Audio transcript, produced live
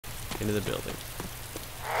Into the building.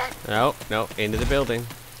 No, no, into the building.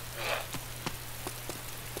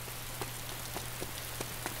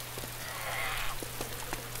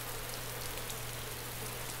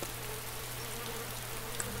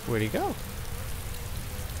 Where'd he go?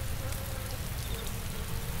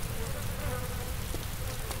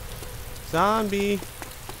 Zombie.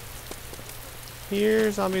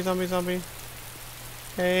 Here, zombie, zombie, zombie.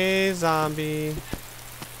 Hey, zombie.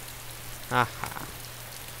 Aha.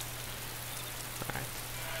 Alright.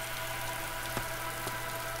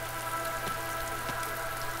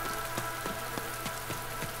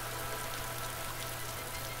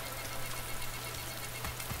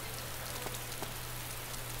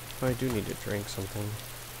 Oh, I do need to drink something.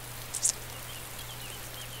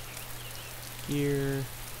 Here.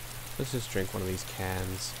 Let's just drink one of these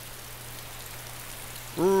cans.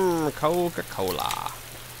 Coca-Cola.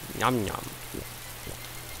 Yum yum.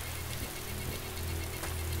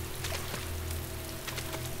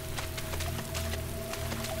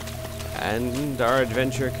 And our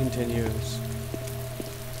adventure continues.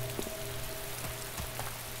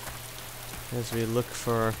 As we look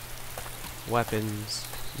for weapons,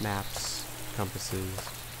 maps, compasses,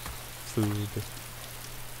 food.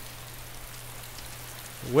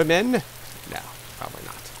 Women? No, probably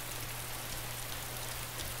not.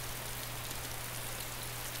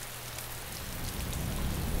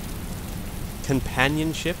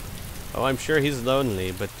 Companionship? Oh, I'm sure he's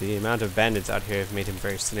lonely, but the amount of bandits out here have made him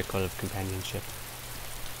very cynical of companionship.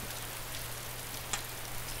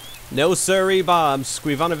 No sirree, Bob.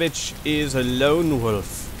 Skrivanovich is a lone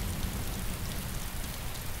wolf.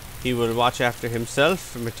 He will watch after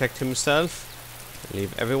himself and protect himself and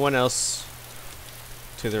leave everyone else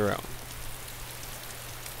to their own.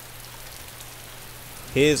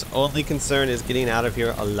 His only concern is getting out of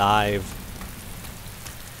here alive.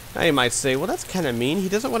 Now you might say, well, that's kind of mean. He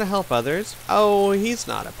doesn't want to help others. Oh, he's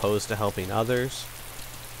not opposed to helping others.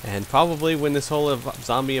 And probably when this whole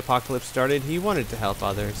zombie apocalypse started, he wanted to help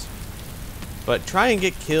others. But try and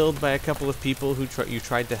get killed by a couple of people who you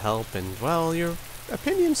tried to help, and, well, your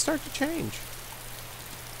opinions start to change.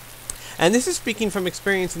 And this is speaking from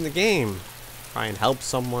experience in the game. Try and help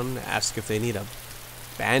someone, ask if they need a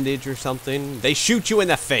bandage or something. They shoot you in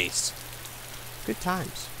the face. Good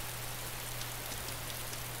times.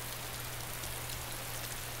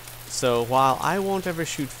 So while I won't ever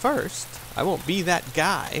shoot first, I won't be that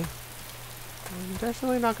guy, I'm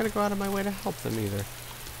definitely not going to go out of my way to help them either.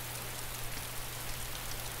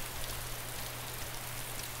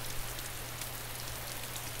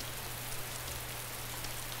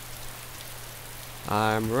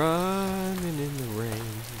 I'm running in the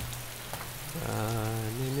rain,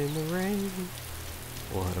 running in the rain.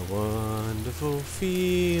 What a wonderful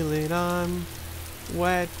feeling, I'm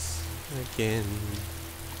wet again.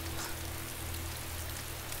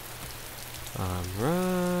 I'm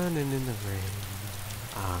running in the rain.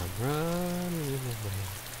 I'm running in the rain.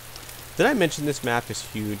 Did I mention this map is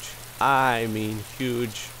huge? I mean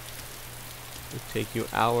huge. It would take you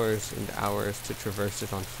hours and hours to traverse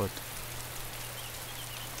it on foot.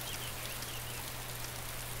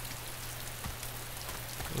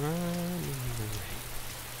 Running in the rain.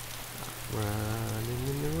 I'm running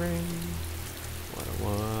in the rain. What a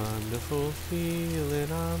wonderful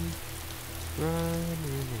feeling, I'm running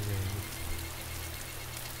in the rain.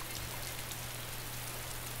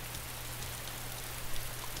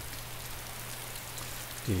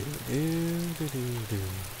 Do do do do do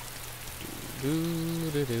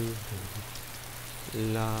do do do do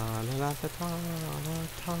la la la ta ta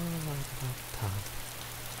ta ta.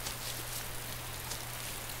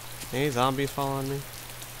 Hey, zombies fall on me?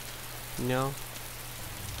 No?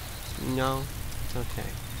 No? Okay.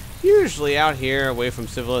 Usually out here, away from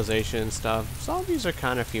civilization and stuff, zombies are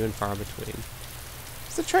kind of few and far between.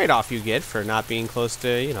 It's the trade-off you get for not being close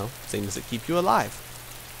to, you know, things that keep you alive.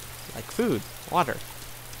 Like food, water,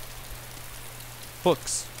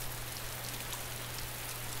 books.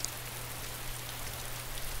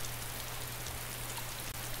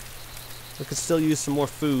 I could still use some more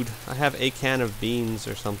food. I have a can of beans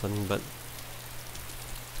or something, but...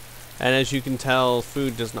 And as you can tell,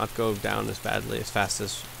 food does not go down as badly, as fast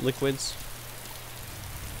as liquids.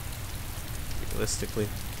 Realistically.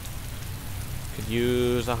 Could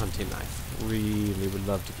use a hunting knife. Really would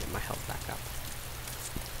love to get my health back up.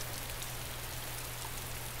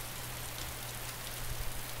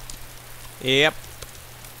 Yep.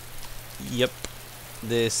 Yep.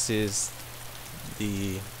 This is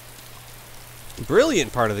the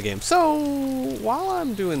brilliant part of the game. So, while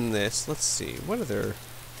I'm doing this, let's see. What other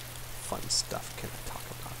fun stuff can I talk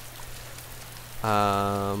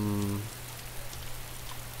about?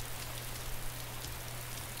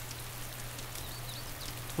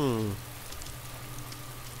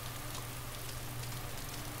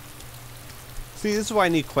 See, this is why I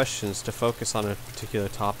need questions to focus on a particular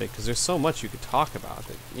topic, because there's so much you could talk about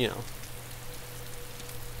that, you know.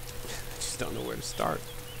 I just don't know where to start.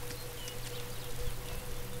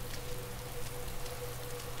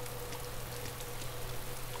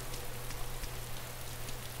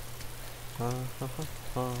 Am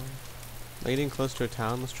I getting close to a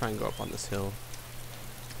town? Let's try and go up on this hill.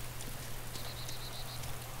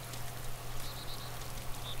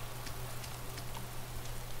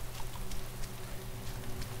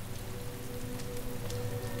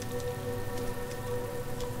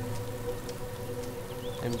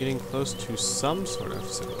 I'm getting close to some sort of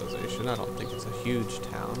civilization. I don't think it's a huge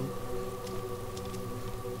town.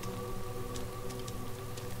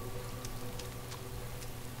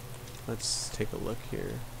 Let's take a look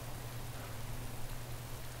here.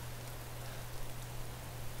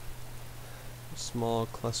 A small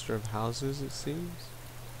cluster of houses, it seems.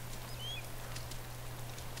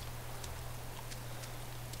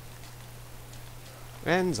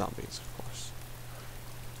 And zombies, of course.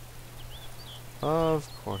 Of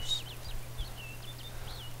course.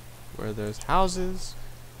 Where there's houses,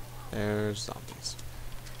 there's zombies.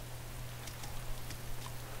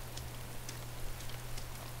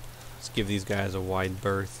 Let's give these guys a wide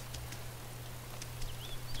berth.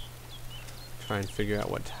 Try and figure out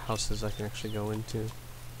what houses I can actually go into.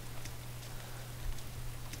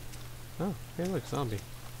 Oh, hey look, zombie.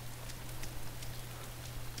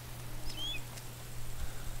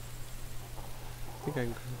 I think I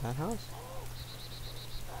can go to that house.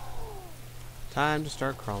 Time to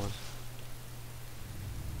start crawling.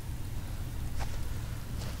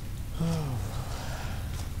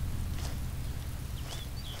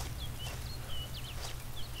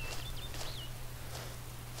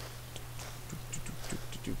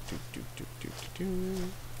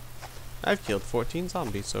 I've killed 14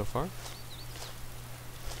 zombies so far.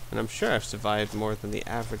 And I'm sure I've survived more than the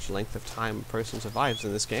average length of time a person survives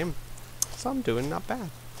in this game. So I'm doing not bad.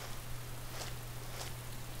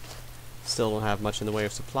 Still don't have much in the way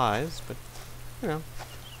of supplies, but, you know.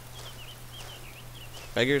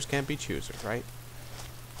 Beggars can't be choosers, right?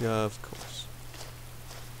 Of course.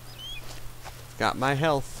 Got my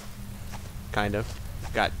health. Kind of.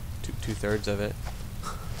 Got two-thirds of it.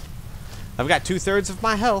 I've got 2/3 of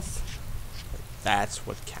my health. That's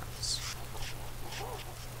what counts.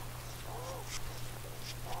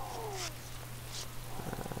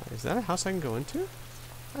 Is that a house I can go into?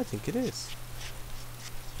 I think it is.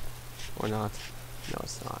 Or not. No,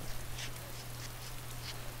 it's not.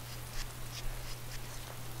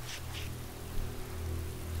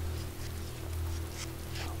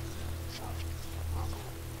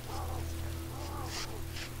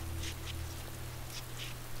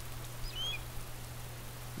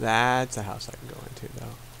 That's a house I can go into,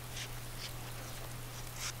 though.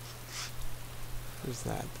 What's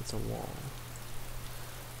that? That's a wall.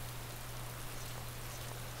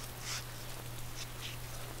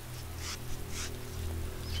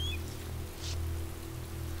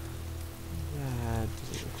 That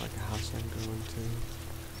doesn't look like a house I can go into.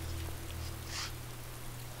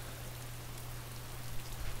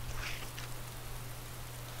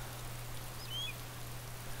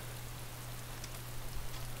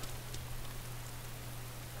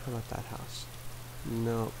 How about that house?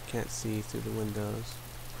 Nope, can't see through the windows.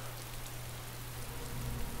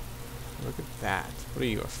 Look at that. What are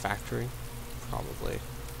you, a factory? Probably.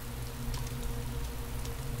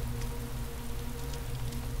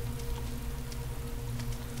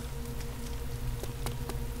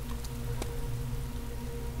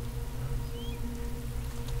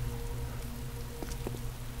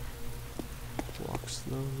 Walk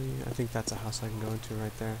slowly. I think that's a house I can go into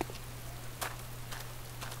right there.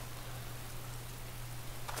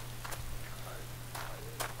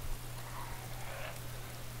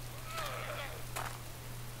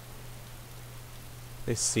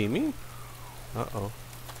 They see me? Uh-oh.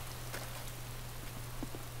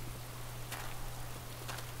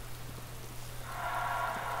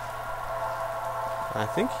 I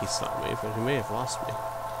think he saw me, but he may have lost me.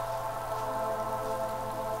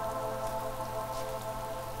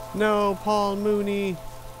 No, Paul Mooney.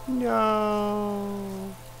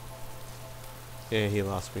 No. Yeah, he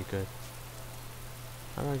lost me good.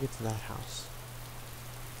 How do I get to that house?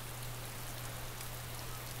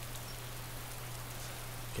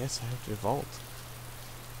 Guess I have to vault.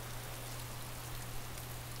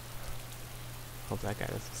 Hope that guy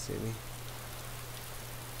doesn't see me.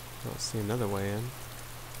 I don't see another way in.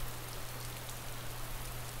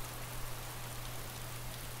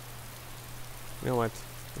 You know what?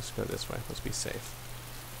 Let's go this way. Let's be safe.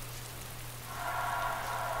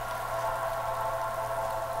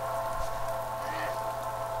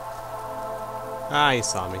 Ah, he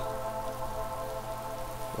saw me.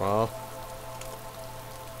 Well,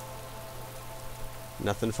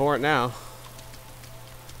 nothing for it now.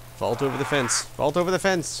 Vault over the fence. Vault over the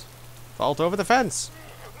fence. Vault over the fence.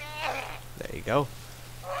 There you go.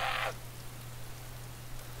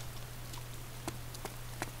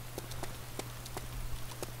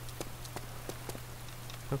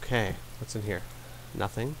 Okay, what's in here?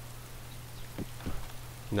 Nothing.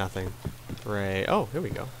 Nothing. Hooray. Oh, here we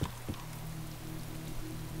go.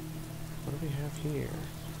 What do we have here?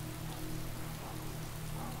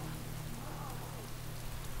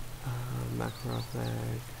 Makarov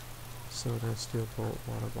mag, soda, steel bolt,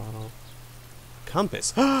 water bottle.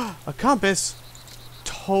 Compass! A compass!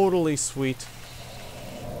 Totally sweet.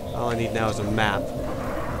 All I need now is a map.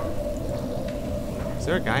 Is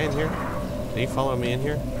there a guy in here? Did he follow me in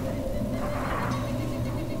here?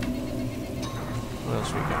 What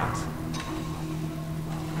else we got?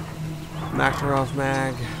 Makarov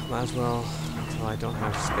mag. Might as well until I don't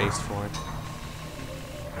have space for it.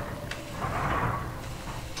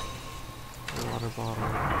 Water bottle.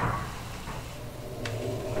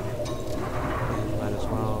 And might as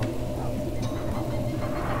well.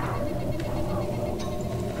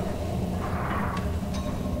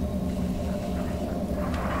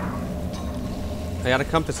 I got a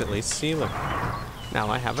compass at least. See, look. Now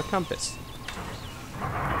I have a compass.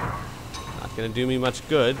 Not gonna do me much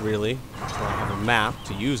good, really, until I have a map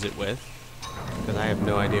to use it with, because I have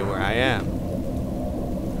no idea where I am.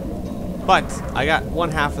 But I got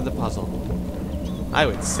one half of the puzzle. I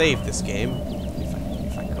would save this game